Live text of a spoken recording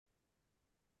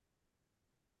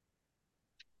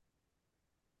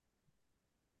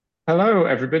Hello,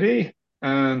 everybody,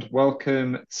 and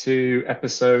welcome to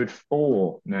episode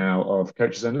 4 now of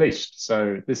Coaches Unleashed.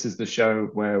 So, this is the show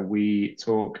where we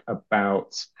talk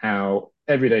about how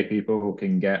everyday people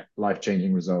can get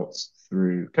life-changing results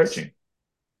through coaching.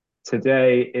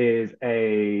 Today is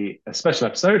a special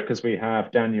episode because we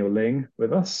have Daniel Ling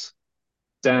with us.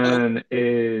 Hello. Dan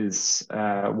is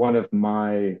one of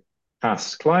my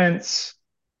past clients.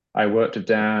 I worked with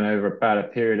Dan over about a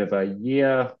period of a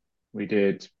year. We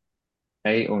did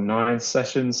 8 or 9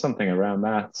 sessions, something around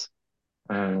that.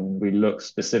 And we looked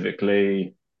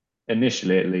specifically,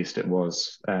 initially at least, it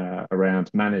was around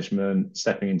management,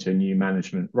 stepping into a new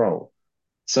management role.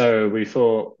 So we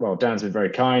thought, well, Dan's been very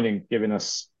kind in giving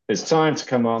us his time to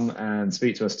come on and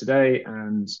speak to us today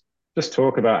and just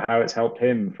talk about how it's helped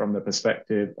him from the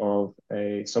perspective of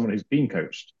a someone who's been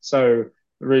coached. So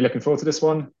we're really looking forward to this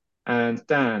one. And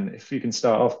Dan, if you can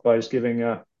start off by just giving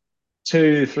a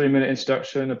 2, 3 minute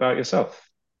introduction about yourself.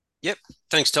 Yep.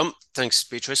 Thanks, Tom. Thanks,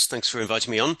 Beatrice. Thanks for inviting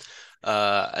me on.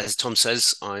 As Tom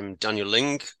says, I'm Daniel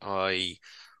Ling. I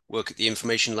work at the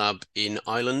Information Lab in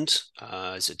Ireland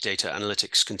as a data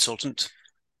analytics consultant.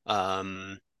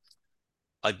 Um,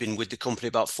 I've been with the company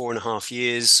about 4.5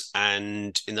 years,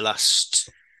 and in the last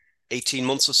 18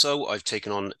 months or so, I've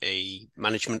taken on a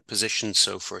management position.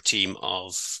 So for a team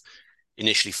of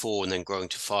initially four and then growing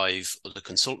to five other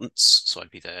consultants. So I'd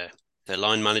be their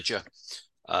line manager.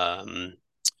 Um,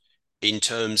 in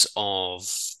terms of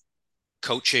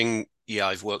coaching, yeah,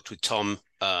 I've worked with Tom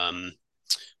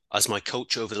as my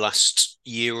coach over the last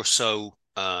year or so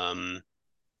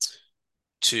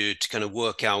to kind of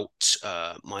work out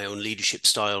my own leadership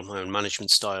style, my own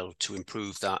management style to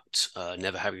improve that.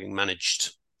 Never having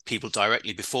managed people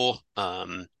directly before,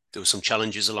 there were some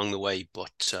challenges along the way,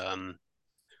 but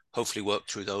hopefully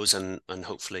worked through those and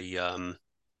hopefully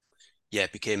yeah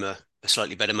became a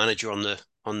slightly better manager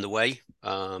on the way.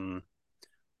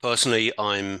 Personally,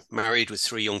 I'm married with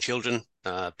three young children,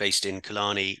 based in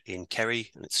Killarney in Kerry,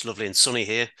 and it's lovely and sunny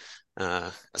here,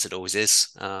 as it always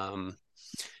is.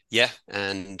 Yeah,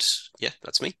 and yeah,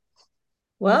 that's me.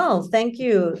 Well, thank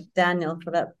you, Daniel,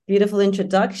 for that beautiful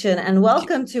introduction and Thank you.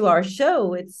 welcome to our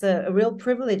show. It's a real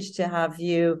privilege to have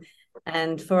you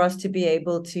and for us to be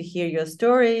able to hear your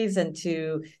stories and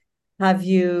to have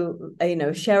you,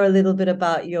 share a little bit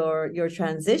about your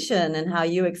transition and how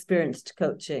you experienced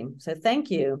coaching. So thank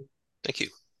you. Thank you.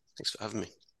 Thanks for having me.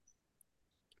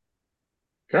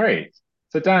 Great.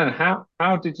 So Dan,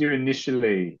 how did you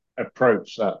initially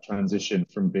approach that transition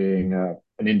from being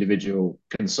an individual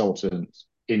consultant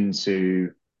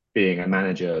into being a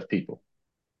manager of people?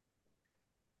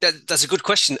 That's a good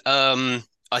question.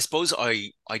 I suppose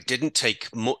I didn't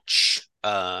take much.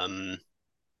 I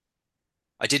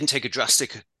didn't take a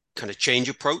drastic kind of change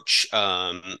approach.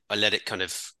 I let it kind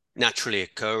of naturally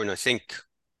occur, and I think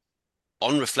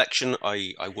on reflection,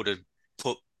 I would have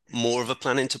put more of a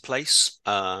plan into place.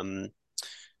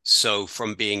 So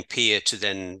from being peer to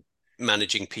then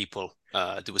managing people,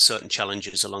 there were certain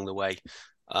challenges along the way.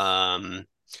 Um,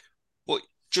 but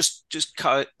just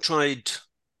tried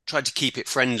to keep it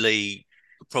friendly,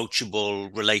 approachable,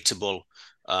 relatable.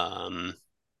 Um,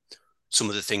 some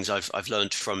of the things I've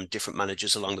learned from different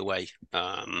managers along the way,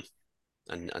 and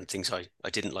things I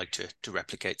didn't like to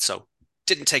replicate. So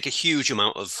didn't take a huge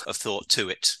amount of thought to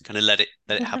it. Kind of let it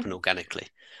happen organically.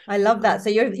 I love Uh, that. So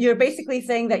you're basically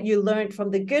saying that you learned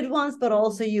from the good ones, but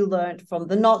also you learned from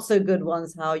the not so good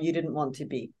ones how you didn't want to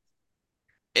be.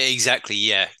 exactly.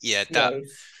 Yeah. Yeah. That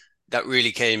Yes. that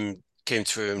really came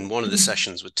through in one of the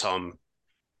sessions with Tom,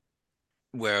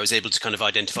 where I was able to kind of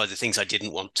identify the things I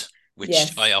didn't want, which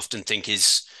Yes. I often think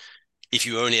is if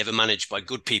you were only ever managed by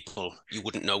good people, you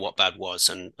wouldn't know what bad was,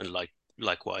 and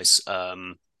likewise.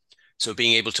 So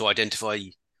being able to identify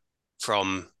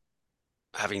from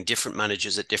having different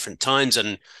managers at different times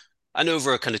and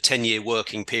over a kind of 10-year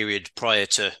working period prior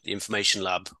to the information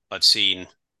lab, I've seen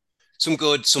some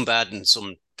good, some bad, and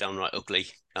some downright ugly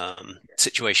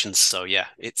situations. So yeah,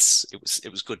 it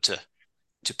was good to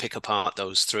pick apart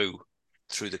those through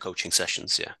the coaching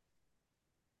sessions. Yeah.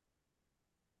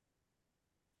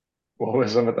 What were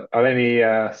some of are there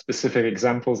any specific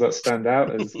examples that stand out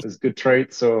as good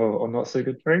traits or not so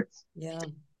good traits? Yeah.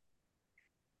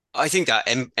 I think that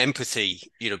empathy,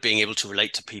 being able to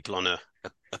relate to people on a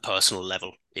personal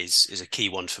level is a key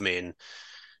one for me. And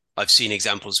I've seen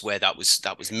examples where that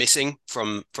was missing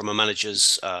from a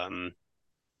manager's kind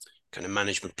of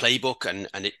management playbook, and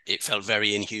it felt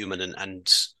very inhuman,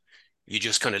 and you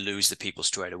just kind of lose the people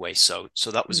straight away. So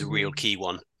that was a real Mm-hmm. key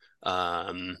one.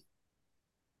 Um,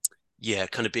 yeah,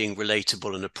 kind of being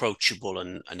relatable and approachable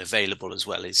and available as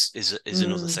well is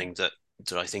another Mm. thing that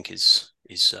I think is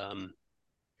is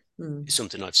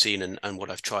something I've seen and what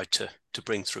I've tried to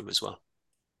bring through as well.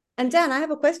 And Dan, I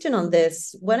have a question on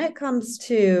this. When it comes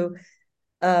to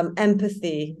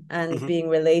empathy and being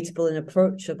relatable and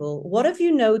approachable, what have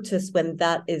you noticed when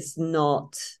that is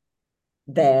not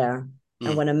there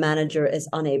and when a manager is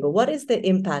unable? What is the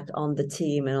impact on the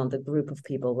team and on the group of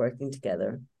people working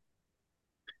together?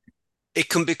 It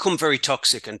can become very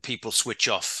toxic and people switch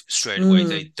off straight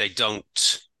away. They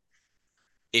don't,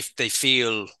 if they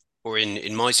feel, or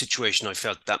in my situation, I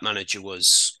felt that manager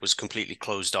was completely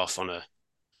closed off on a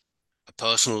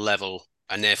personal level,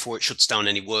 and therefore it shuts down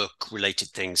any work related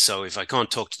things. So if I can't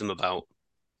talk to them about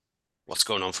what's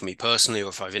going on for me personally, or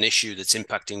if I have an issue that's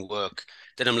impacting work,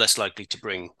 then I'm less likely to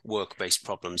bring work-based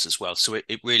problems as well. So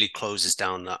it really closes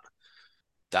down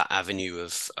that avenue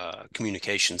of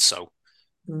communication. So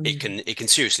it can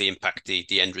seriously impact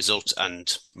the end result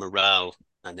and morale,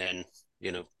 and then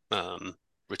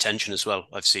retention as well.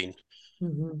 I've seen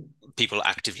people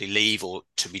actively leave or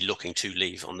to be looking to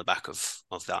leave on the back of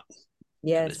that.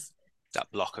 Yes,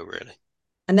 that blocker really.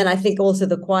 And then I think also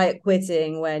the quiet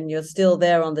quitting when you're still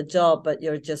there on the job, but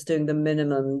you're just doing the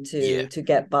minimum to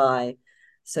get by.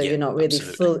 So you're not really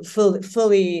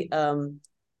fully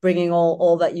bringing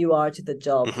all that you are to the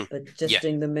job, but just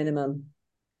doing the minimum.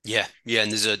 Yeah,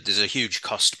 and there's a huge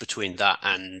cost between that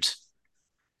and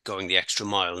going the extra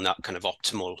mile, and that kind of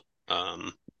optimal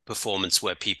performance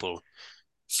where people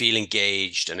feel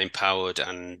engaged and empowered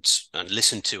and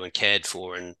listened to and cared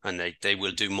for, and they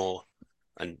will do more.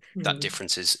 And that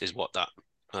difference is what that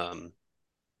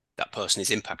person is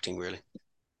impacting, really.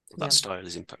 That style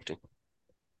is impacting.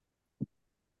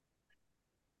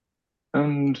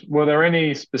 And were there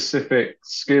any specific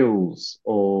skills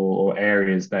or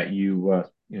areas that you were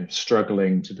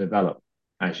struggling to develop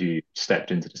as you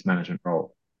stepped into this management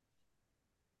role?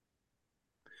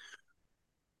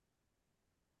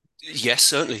 Yes,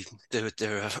 certainly.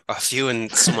 There are a few,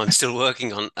 and some I'm still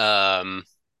working on.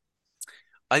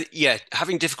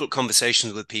 Having difficult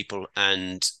conversations with people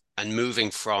and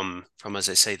moving from, as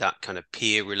I say, that kind of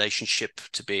peer relationship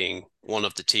to being one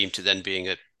of the team to then being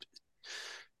a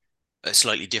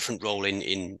slightly different role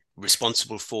in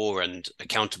responsible for and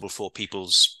accountable for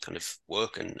people's kind of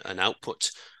work and output.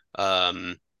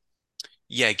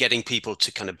 Getting people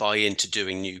to kind of buy into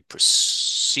doing new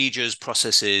procedures,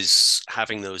 processes,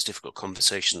 having those difficult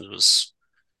conversations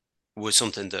was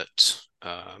something that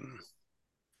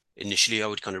initially I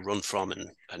would kind of run from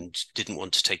and didn't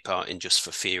want to take part in, just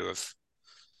for fear of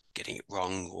getting it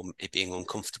wrong or it being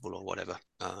uncomfortable or whatever.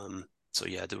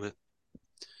 There were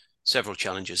several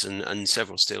challenges and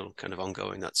several still kind of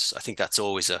ongoing. I think that's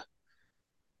always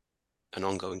an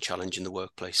ongoing challenge in the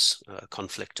workplace,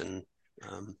 conflict and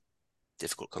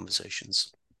difficult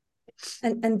conversations.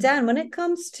 And Dan, when it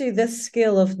comes to the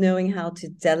skill of knowing how to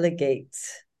delegate,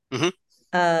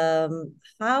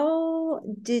 how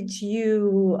did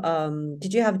you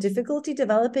have difficulty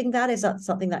developing that? Is that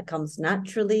something that comes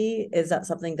naturally? Is that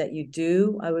something that you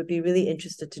do? I would be really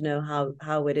interested to know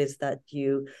how it is that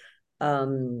you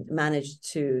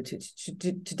managed to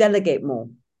delegate more.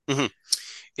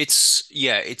 It's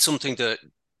something that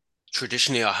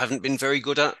traditionally I haven't been very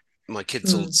good at. My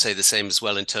kids will say the same as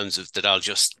well, in terms of that I'll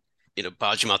just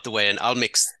barge them out the way and I'll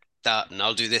mix that and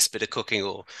I'll do this bit of cooking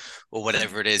or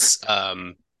whatever it is.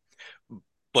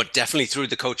 But definitely through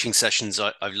the coaching sessions,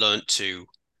 I've learned to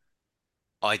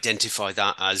identify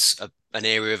that as an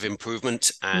area of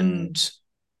improvement, and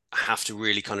I have to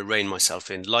really kind of rein myself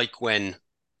in. Like when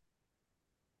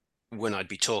I'd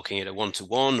be talking at a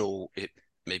one-to-one, or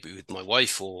maybe with my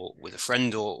wife or with a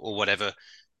friend or whatever,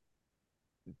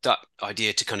 that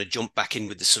idea to kind of jump back in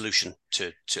with the solution,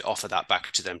 to offer that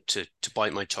back to them, to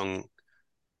bite my tongue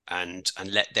and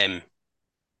let them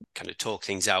kind of talk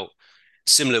things out.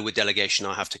 Similar with delegation,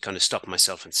 I have to kind of stop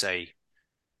myself and say,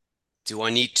 do I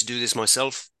need to do this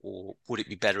myself, or would it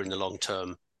be better in the long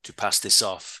term to pass this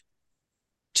off,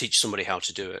 teach somebody how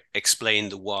to do it, explain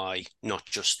the why, not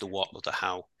just the what or the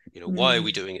how. Why are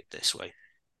we doing it this way?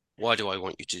 Why do I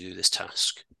want you to do this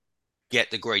task?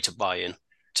 Get the greater buy-in.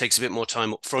 Takes a bit more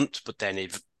time up front, but then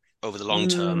if over the long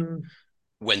term,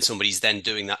 when somebody's then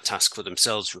doing that task for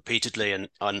themselves repeatedly and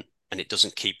it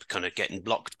doesn't keep kind of getting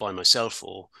blocked by myself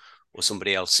or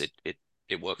somebody else,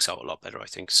 it works out a lot better, I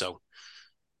think. So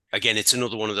again, it's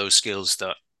another one of those skills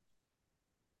that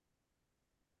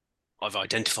I've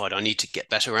identified I need to get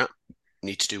better at,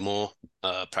 need to do more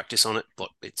practice on it, but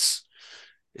it's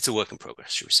a work in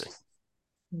progress, should we say.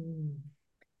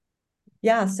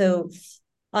 Yeah, so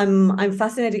I'm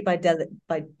fascinated by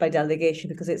delegation,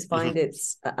 because it's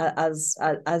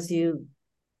as you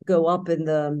go up in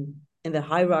the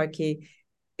hierarchy,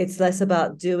 it's less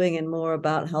about doing and more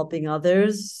about helping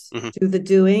others Mhm. do the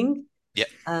doing.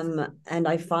 Yeah. And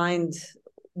I find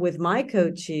with my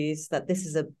coaches that this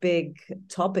is a big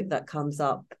topic that comes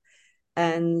up,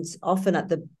 and often at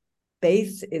the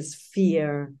base is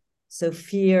fear. So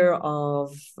fear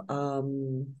of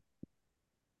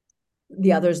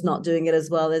the others not doing it as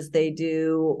well as they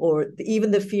do, or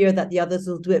even the fear that the others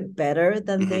will do it better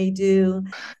than they do.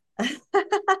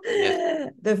 Yeah.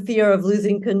 The fear of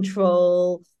losing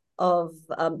control, of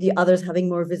the others having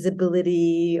more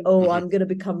visibility. Oh, I'm going to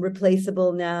become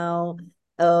replaceable now.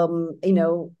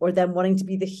 Or them wanting to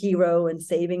be the hero and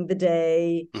saving the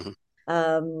day.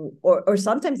 Or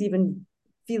sometimes even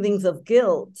feelings of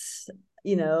guilt.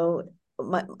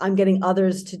 I'm getting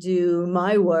others to do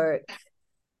my work.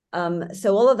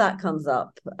 So all of that comes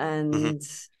up. And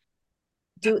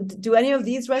do any of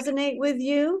these resonate with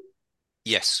you?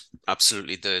 Yes,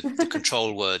 absolutely. The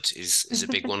control word is a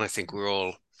big one. I think we're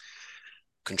all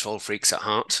control freaks at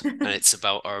heart, and it's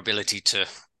about our ability to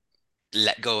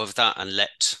let go of that and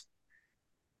let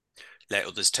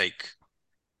others take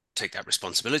that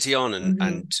responsibility on,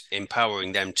 and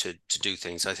empowering them to do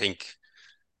things. I think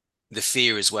the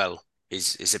fear as well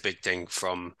is a big thing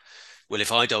from, well,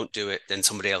 if I don't do it, then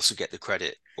somebody else will get the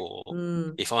credit, or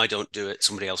if I don't do it,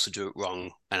 somebody else will do it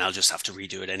wrong, and I'll just have to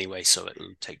redo it anyway, so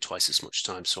it'll take twice as much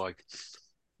time. So I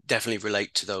definitely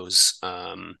relate to those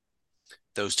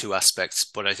two aspects.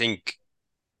 But I think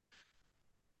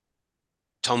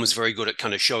Tom was very good at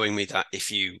kind of showing me that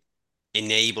if you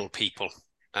enable people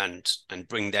and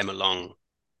bring them along,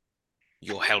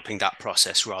 you're helping that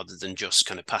process rather than just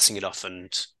kind of passing it off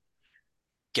and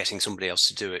getting somebody else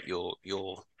to do it.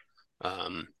 You're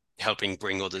helping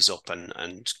bring others up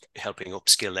and helping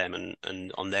upskill them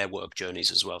and on their work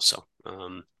journeys as well. So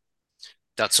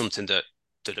that's something that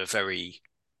a very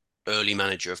early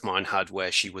manager of mine had,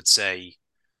 where she would say,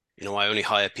 I only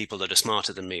hire people that are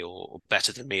smarter than me or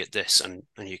better than me at this. And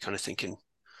you're kind of thinking,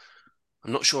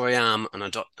 I'm not sure I am, and I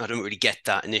don't really get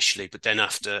that initially, but then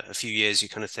after a few years, you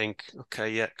kind of think, okay,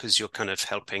 yeah, because you're kind of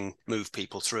helping move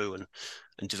people through and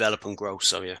develop and grow.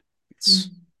 So yeah, it's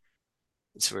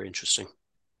very interesting.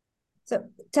 So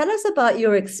tell us about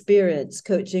your experience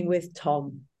coaching with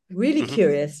Tom. Really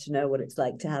curious to know what it's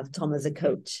like to have Tom as a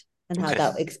coach and how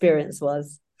that experience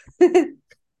was.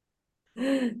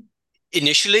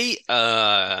 Initially,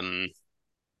 I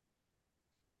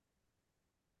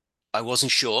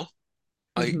wasn't sure.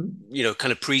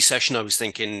 Kind of pre-session, I was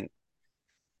thinking,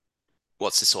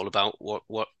 what's this all about?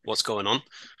 What's going on?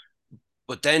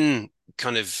 But then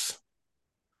kind of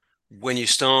when you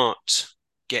start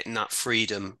getting that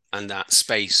freedom and that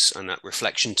space and that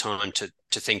reflection time to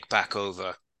think back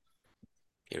over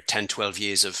 10, 12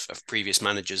 years of previous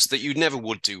managers that you never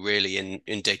would do really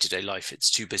in day-to-day life.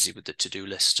 It's too busy with the to-do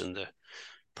list and the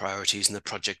priorities and the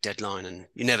project deadline, and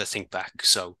you never think back.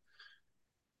 So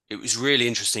it was really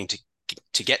interesting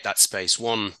to get that space.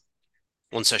 One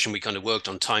session we kind of worked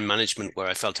on time management, where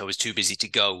I felt I was too busy to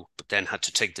go, but then had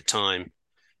to take the time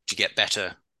to get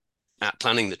better at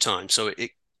planning the time. So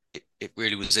it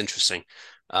really was interesting.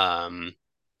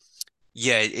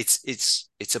 Yeah,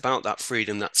 it's about that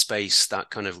freedom, that space, that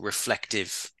kind of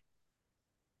reflective,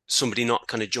 somebody not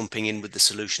kind of jumping in with the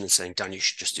solution and saying, Dan, you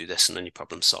should just do this and then your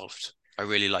problem's solved. I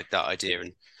really like that idea.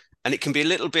 And it can be a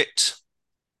little bit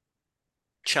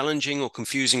challenging or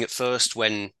confusing at first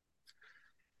when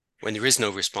there is no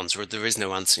response or there is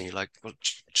no answer. You're like, well,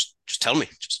 just tell me,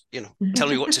 tell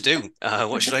me what to do.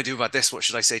 What should I do about this? What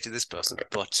should I say to this person?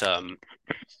 But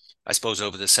I suppose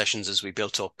over the sessions as we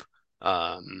built up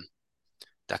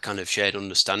that kind of shared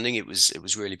understanding, it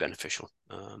was really beneficial.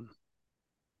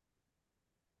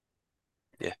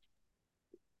 Yeah.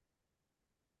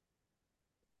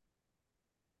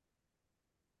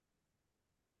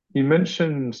 You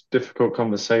mentioned difficult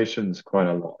conversations quite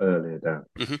a lot earlier,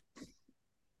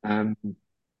 Dan.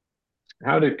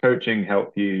 How did coaching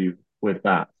help you with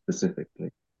that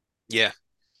specifically? Yeah.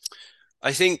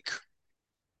 I think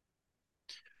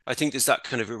there's that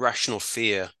kind of irrational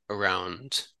fear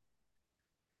around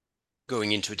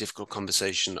going into a difficult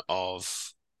conversation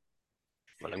of,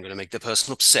 well, I'm going to make the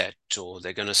person upset, or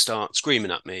they're going to start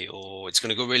screaming at me, or it's going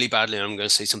to go really badly and I'm going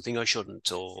to say something I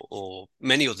shouldn't, or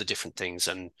many other different things.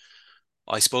 And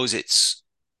I suppose it's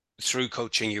through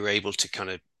coaching, you're able to kind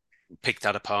of pick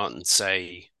that apart and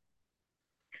say,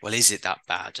 well, is it that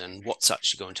bad? And what's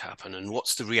actually going to happen? And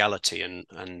what's the reality? And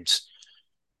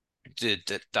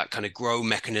that kind of grow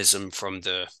mechanism from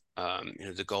the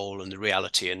the goal and the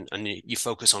reality, and you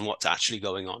focus on what's actually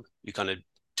going on. You kind of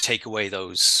take away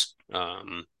those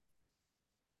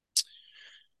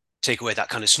take away that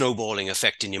kind of snowballing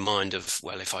effect in your mind of,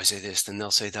 well, if I say this, then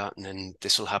they'll say that, and then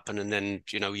this will happen. And then,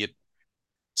 you're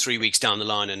 3 weeks down the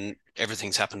line and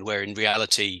everything's happened, where in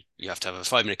reality, you have to have a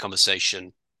 5-minute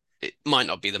conversation. It might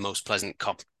not be the most pleasant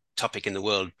topic in the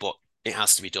world, but it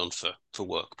has to be done for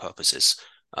work purposes.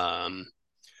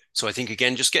 So I think,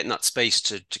 again, just getting that space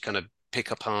to kind of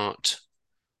pick apart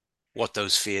what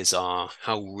those fears are,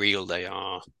 how real they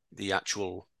are, the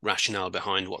actual rationale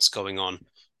behind what's going on,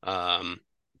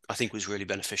 I think was really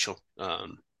beneficial,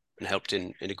 and helped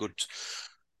in a good,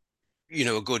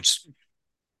 a good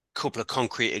couple of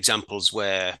concrete examples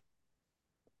where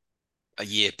a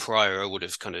year prior I would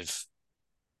have kind of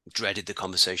dreaded the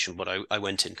conversation, but I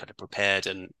went in kind of prepared,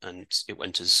 and it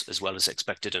went as well as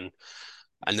expected, and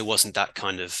there wasn't that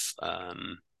kind of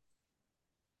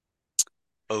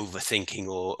overthinking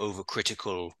or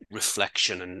overcritical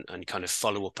reflection and kind of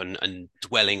follow up and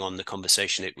dwelling on the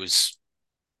conversation. It was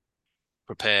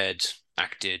prepared,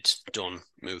 acted, done,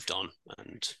 moved on,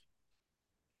 and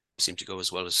seemed to go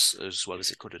as well as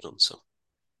it could have done.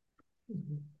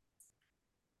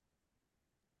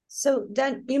 So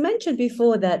Dan, you mentioned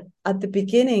before that at the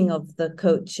beginning of the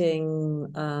coaching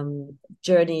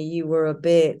journey, you were a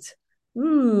bit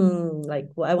like,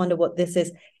 well, I wonder what this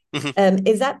is.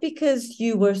 Is that because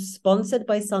you were sponsored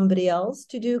by somebody else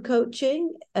to do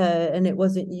coaching, and it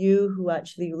wasn't you who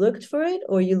actually looked for it,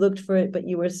 or you looked for it but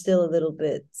you were still a little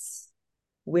bit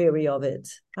weary of it?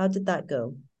 How did that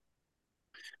go?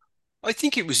 I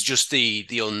think it was just the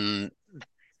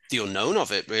unknown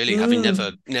of it, really. Having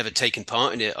never taken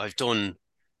part in it. I kind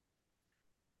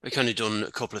of done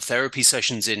a couple of therapy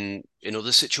sessions in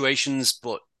other situations,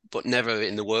 but never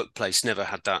in the workplace, never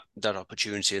had that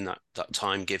opportunity and that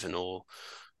time given or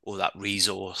that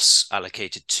resource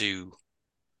allocated to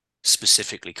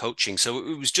specifically coaching. So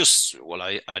it was just, well,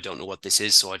 I don't know what this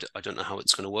is, so I don't know how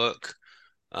it's going to work.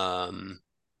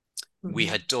 We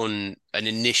had done an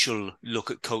initial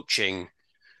look at coaching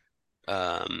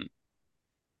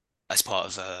as part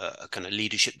of a kind of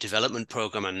leadership development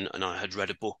program, and I had read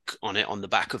a book on it on the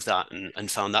back of that, and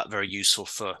found that very useful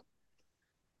for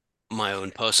my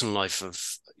own personal life of,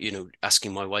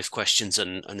 asking my wife questions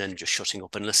and then just shutting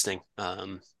up and listening.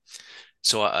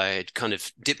 So I had kind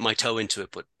of dipped my toe into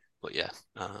it, but yeah,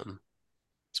 I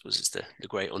suppose it's the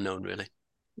great unknown, really.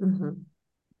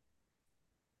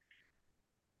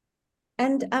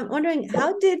 And I'm wondering,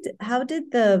 how did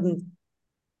the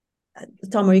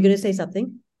Tom, are you going to say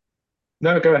something?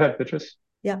 No, go ahead, Beatrice.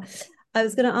 Yeah, I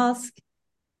was going to ask,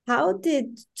 how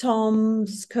did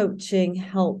Tom's coaching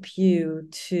help you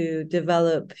to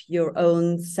develop your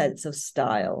own sense of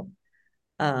style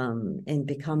in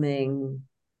becoming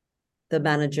the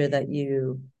manager that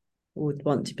you would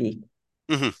want to be?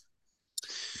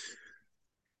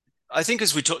 I think,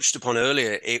 as we touched upon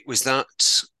earlier, it was that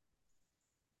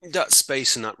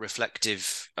space and that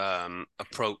reflective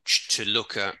approach to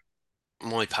look at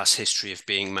my past history of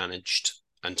being managed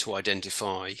and to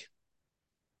identify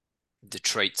the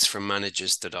traits from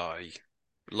managers that I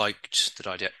liked, that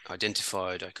I'd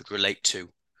identified, I could relate to,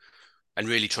 and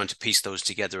really trying to piece those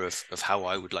together of how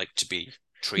I would like to be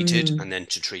treated and then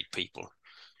to treat people.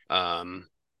 I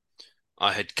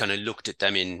had kind of looked at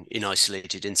them in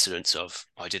isolated incidents of,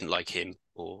 I didn't like him,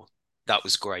 or that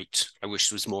was great, I wish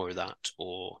there was more of that,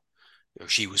 or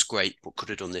she was great but could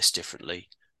have done this differently,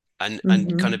 and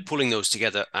kind of pulling those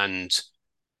together, and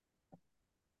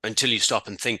until you stop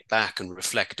and think back and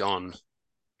reflect on,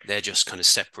 they're just kind of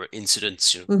separate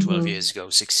incidents. 12 years ago,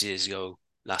 6 years ago,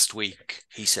 last week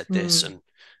he said this, and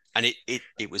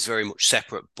it was very much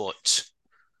separate, but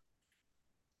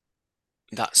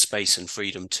that space and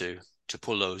freedom to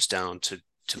pull those down, to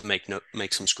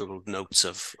make some scribbled notes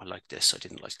of, I like this, I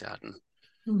didn't like that,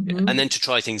 and then to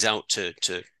try things out, to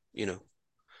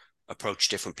approach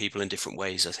different people in different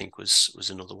ways, I think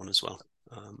was another one as well.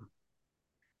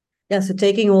 Yeah, so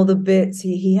taking all the bits,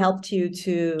 he helped you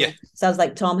to, sounds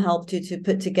like Tom helped you to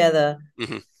put together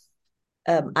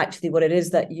actually what it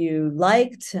is that you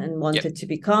liked and wanted to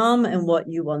become, and what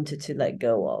you wanted to let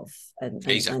go of and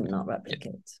not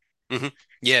replicate.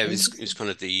 Yeah, it was kind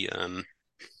of the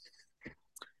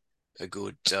a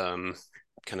good kind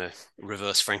of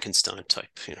reverse Frankenstein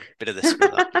type, bit of this,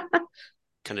 bit of that,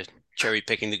 kind of cherry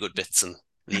picking the good bits and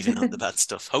leaving out the bad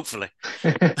stuff, hopefully.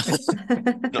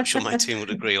 Not sure my team would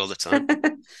agree all the time.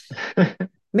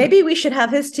 Maybe we should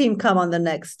have his team come on the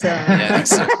next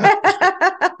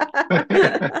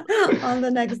on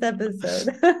the next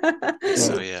episode.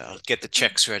 So yeah, I'll get the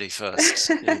checks ready first.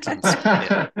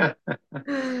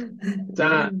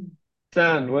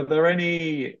 Dan, were there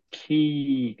any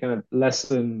key kind of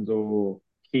lessons or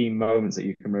key moments that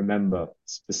you can remember,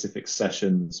 specific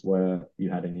sessions where you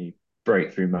had any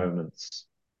breakthrough moments?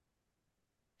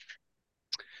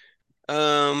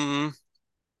 I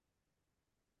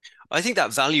think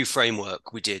that value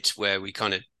framework we did, where we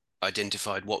kind of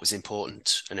identified what was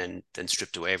important and then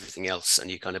stripped away everything else,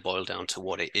 and you kind of boil down to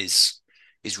what it is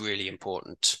really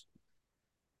important.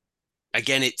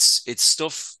 Again, it's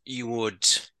stuff you would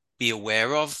be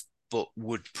aware of, but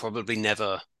would probably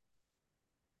never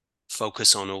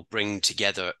focus on or bring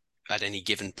together at any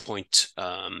given point,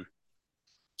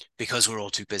 because we're all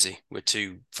too busy. We're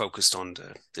too focused on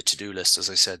the to-do list, as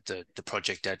I said, the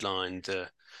project deadline, the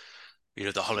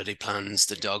holiday plans,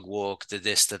 the dog walk, the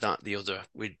this, the that, the other.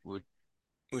 We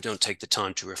don't take the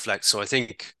time to reflect. So I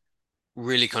think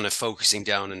really kind of focusing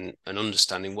down and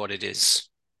understanding what it is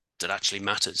that actually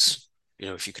matters.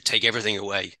 If you could take everything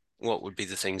away, what would be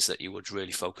the things that you would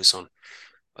really focus on?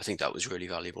 I think that was really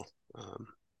valuable.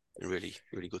 A really,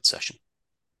 really good session.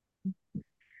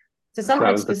 So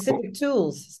sounds like specific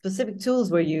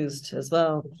tools were used as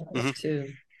well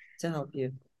to help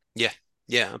you. Yeah,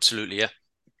 absolutely. Yeah.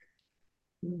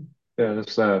 Yeah,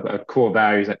 that's a core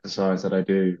values exercise that I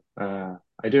do. I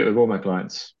do it with all my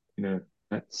clients.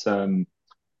 That's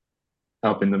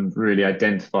helping them really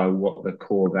identify what the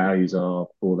core values are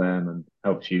for them, and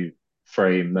helps you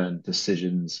frame then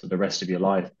decisions for the rest of your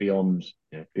life beyond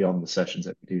the sessions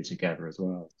that we do together as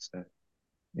well. So,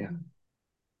 yeah.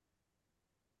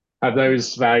 Have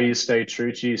those values stayed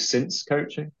true to you since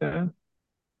coaching, Dan?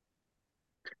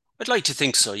 I'd like to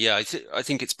think so. Yeah, I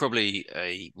think it's probably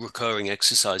a recurring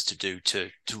exercise to do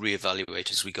to reevaluate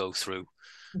as we go through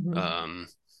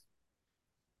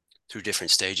through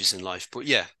different stages in life. But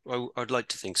yeah, I'd like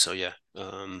to think so. Yeah.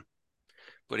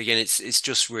 But again, it's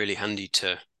just really handy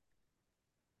to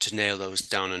nail those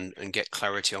down and get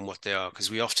clarity on what they are,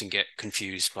 because we often get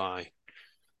confused by,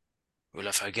 well,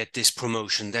 if I get this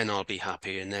promotion, then I'll be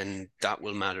happy, and then that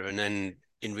will matter. And then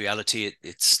in reality,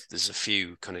 there's a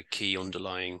few kind of key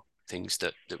underlying things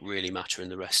that really matter,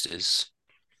 and the rest is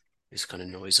kind of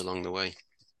noise along the way.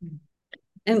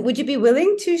 And would you be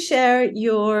willing to share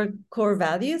your core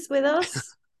values with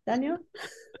us, Daniel?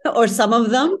 Or some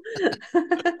of them?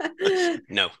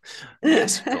 No.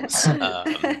 Yes, of course.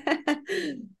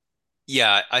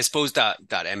 Yeah, I suppose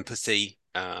that empathy,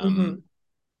 the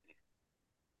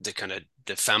kind of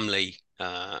the family,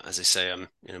 as I say, I'm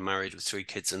married with 3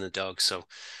 kids and a dog, so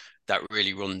that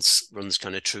really runs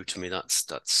kind of true to me.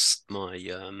 That's my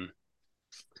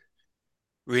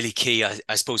really key.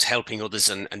 I suppose helping others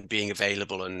and being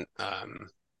available and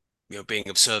being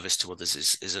of service to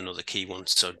others is another key one.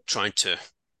 So trying to,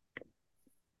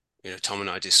 Tom and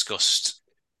I discussed,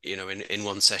 in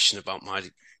one session about my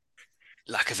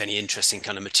lack of any interest in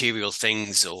kind of material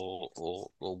things or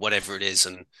whatever it is.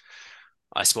 And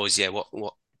I suppose, yeah,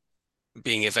 what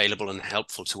being available and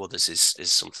helpful to others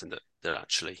is something that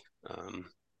actually,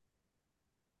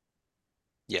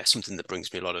 something that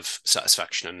brings me a lot of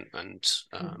satisfaction and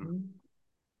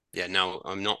yeah, now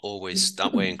I'm not always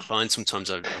that way inclined. Sometimes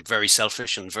I'm very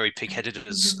selfish and very pig-headed,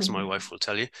 as my wife will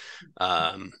tell you.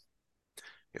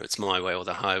 It's my way or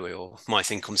the highway, or my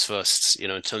thing comes first,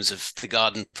 in terms of the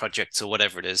garden projects or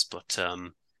whatever it is. But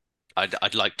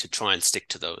I'd like to try and stick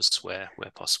to those where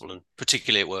possible, and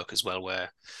particularly at work as well,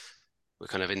 where we're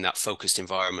kind of in that focused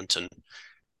environment and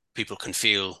people can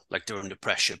feel like they're under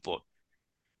pressure, but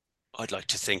I'd like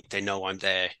to think they know I'm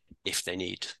there if they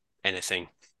need anything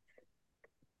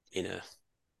in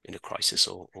a crisis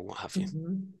or what have you.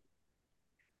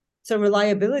 So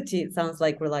reliability, it sounds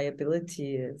like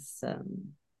reliability is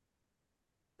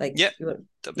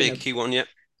that'd be a key one. Yeah.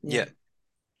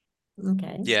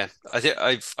 Okay. Yeah, I think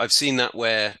I've seen that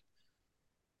where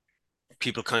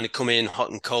people kind of come in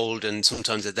hot and cold, and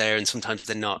sometimes they're there and sometimes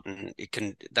they're not, and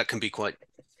that can be quite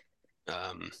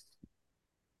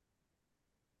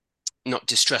not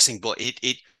distressing, but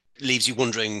it leaves you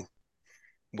wondering,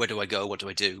 where do I go? What do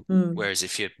I do? Whereas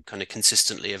if you're kind of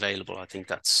consistently available, I think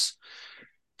that's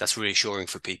reassuring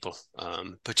for people,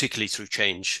 particularly through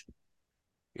change.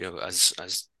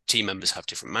 As team members have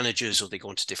different managers or they go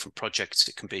into different projects,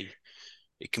 it can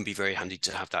be very handy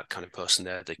to have that kind of person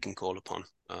there they can call upon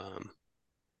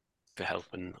for help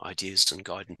and ideas and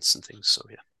guidance and things. So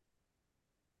yeah.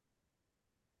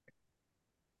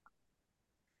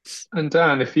 And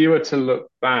Dan, if you were to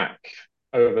look back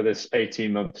over this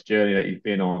 18-month journey that you've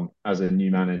been on as a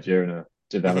new manager and a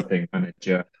developing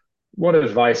manager, what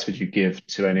advice would you give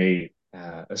to any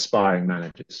aspiring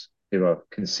managers who are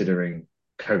considering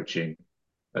coaching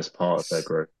as part of their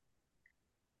growth?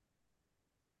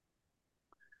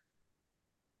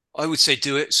 I would say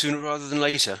do it sooner rather than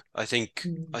later. I think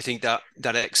that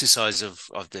exercise of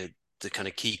the kind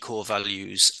of key core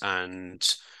values, and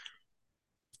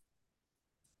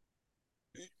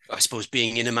I suppose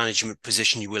being in a management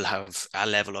position, you will have a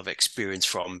level of experience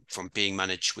from being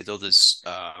managed with others,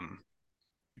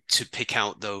 to pick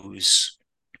out those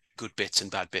good bits and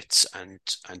bad bits, and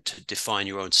to define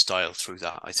your own style through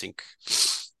that, I think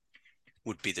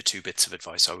would be the two bits of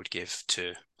advice I would give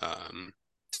to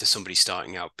somebody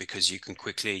starting out, because you can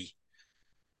quickly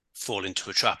fall into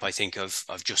a trap, I think, of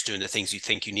just doing the things you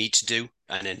think you need to do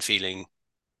and then feeling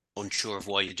unsure of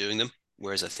why you're doing them.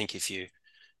 Whereas I think if you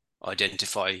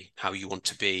identify how you want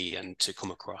to be and to come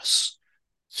across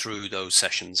through those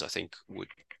sessions, I think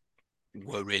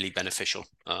were really beneficial.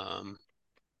 Yeah,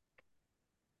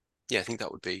 I think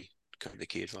that would be kind of the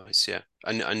key advice. Yeah,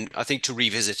 and I think to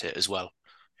revisit it as well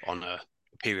on a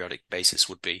periodic basis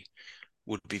would be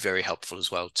very helpful as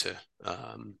well, to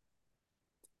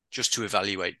just to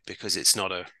evaluate, because it's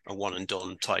not a one and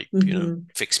done type,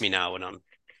 fix me now and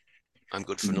I'm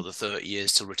good for another 30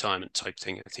 years till retirement type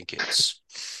thing. I think it's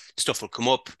stuff will come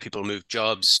up, people move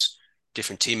jobs,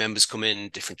 different team members come in,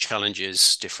 different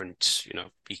challenges, different,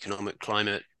 economic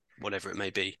climate, whatever it may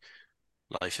be.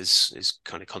 Life is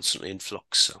kind of constantly in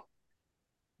flux. So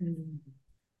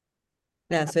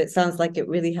yeah, so it sounds like it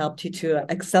really helped you to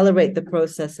accelerate the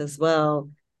process as well,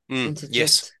 and to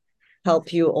just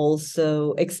help you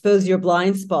also expose your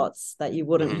blind spots that you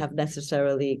wouldn't have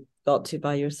necessarily got to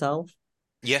by yourself.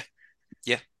 Yeah,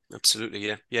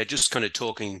 absolutely. Yeah, just kind of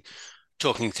talking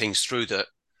things through that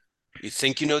you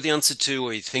think you know the answer to,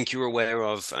 or you think you're aware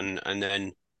of, and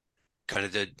then kind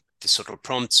of the sort of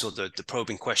prompts or the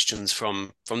probing questions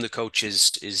from the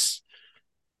coaches is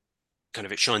kind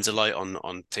of, it shines a light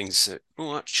on things that,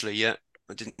 oh, actually, yeah,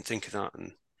 I didn't think of that,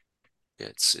 and yeah,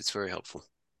 it's very helpful.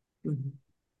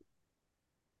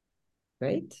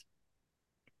 Great.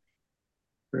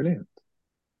 Brilliant.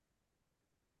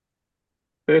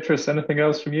 Beatrice, anything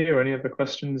else from you? Any other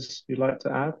questions you'd like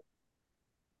to add?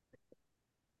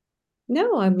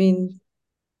 No, I mean,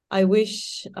 I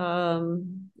wish,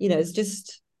 it's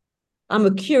just, I'm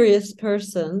a curious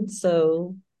person,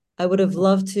 so I would have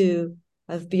loved to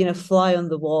have been a fly on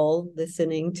the wall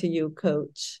listening to you,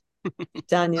 Coach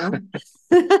Daniel.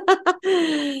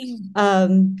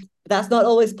 That's not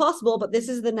always possible, but this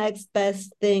is the next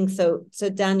best thing. So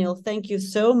Daniel, thank you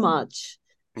so much.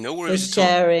 No worries at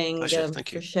all. Pleasure.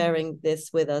 Thank you for sharing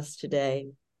this with us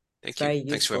today. Thank you. Very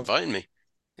useful. Thanks for inviting me.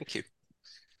 Thank you.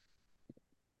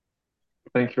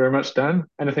 Thank you very much, Dan.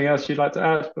 Anything else you'd like to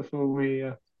add before we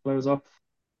close off?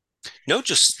 No,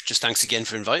 just thanks again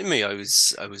for inviting me. I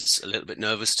was a little bit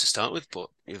nervous to start with, but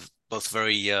you've both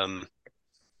very you've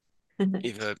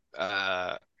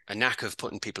a knack of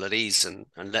putting people at ease and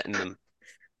letting them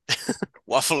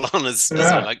waffle on as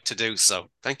I like to do. So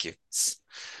thank you.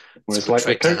 It's like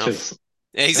the coaches.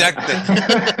 Exactly.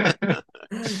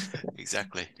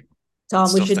 Exactly.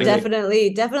 Tom, we should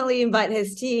definitely invite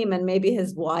his team and maybe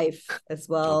his wife as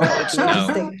well.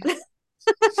 That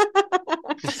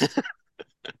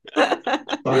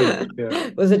would be interesting.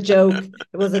 It was a joke.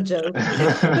 It was a joke.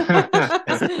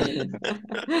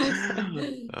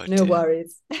 No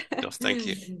worries. No, thank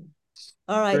you.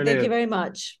 All right. Brilliant. Thank you very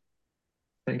much.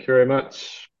 Thank you very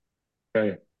much.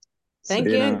 Okay. Thank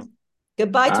you.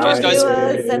 Goodbye to our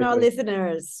viewers and our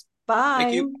listeners. Bye.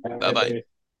 Thank you. Bye-bye.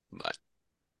 Bye.